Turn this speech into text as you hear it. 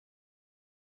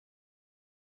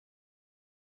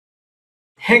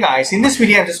Hey guys, in this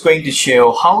video I'm just going to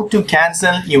show how to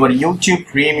cancel your YouTube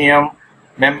Premium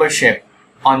membership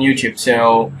on YouTube.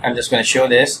 So I'm just going to show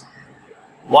this.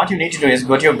 What you need to do is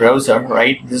go to your browser,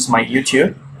 right? This is my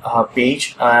YouTube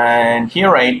page, and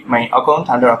here, right, my account,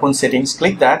 under account settings,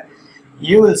 click that.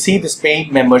 You will see this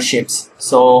paid memberships.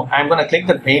 So I'm going to click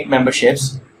the paid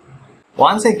memberships.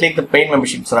 Once I click the paid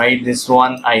memberships, right, this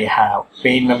one I have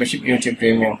paid membership YouTube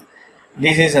Premium.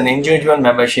 This is an individual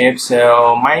membership,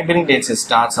 so my billing date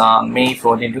starts on May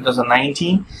 14,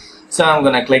 2019. So I'm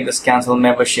gonna click this cancel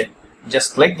membership.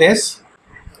 Just click this.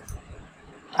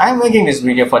 I'm making this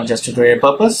video for just tutorial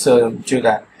purpose, so do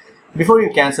that. Before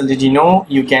you cancel, did you know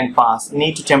you can pass?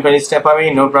 Need to temporarily step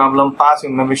away? No problem. Pass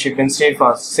your membership instead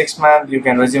for 6 months. You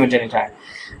can resume it anytime.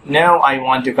 Now I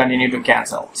want to continue to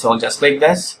cancel, so just click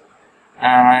this.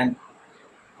 And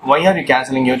why are you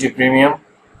canceling YouTube Premium?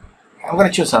 I'm going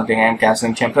to choose something. I'm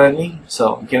cancelling temporarily,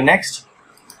 so give next.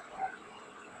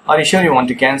 Are you sure you want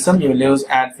to cancel? You lose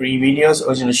ad-free videos,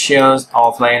 original shares,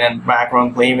 offline and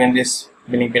background play when this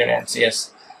billing period ends.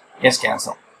 Yes,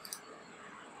 cancel.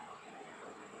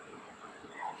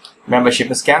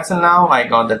 Membership is cancelled now. I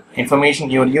got the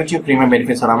information. Your YouTube Premium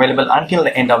benefits are available until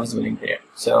the end of this billing period.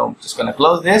 So just going to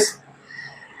close this.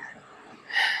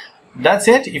 That's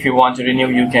it. If you want to renew,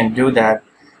 you can do that.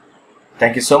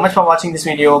 Thank you so much for watching this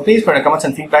video. Please put your comments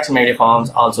and feedbacks in my video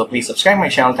forms. Also, please subscribe my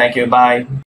channel. Thank you. Bye.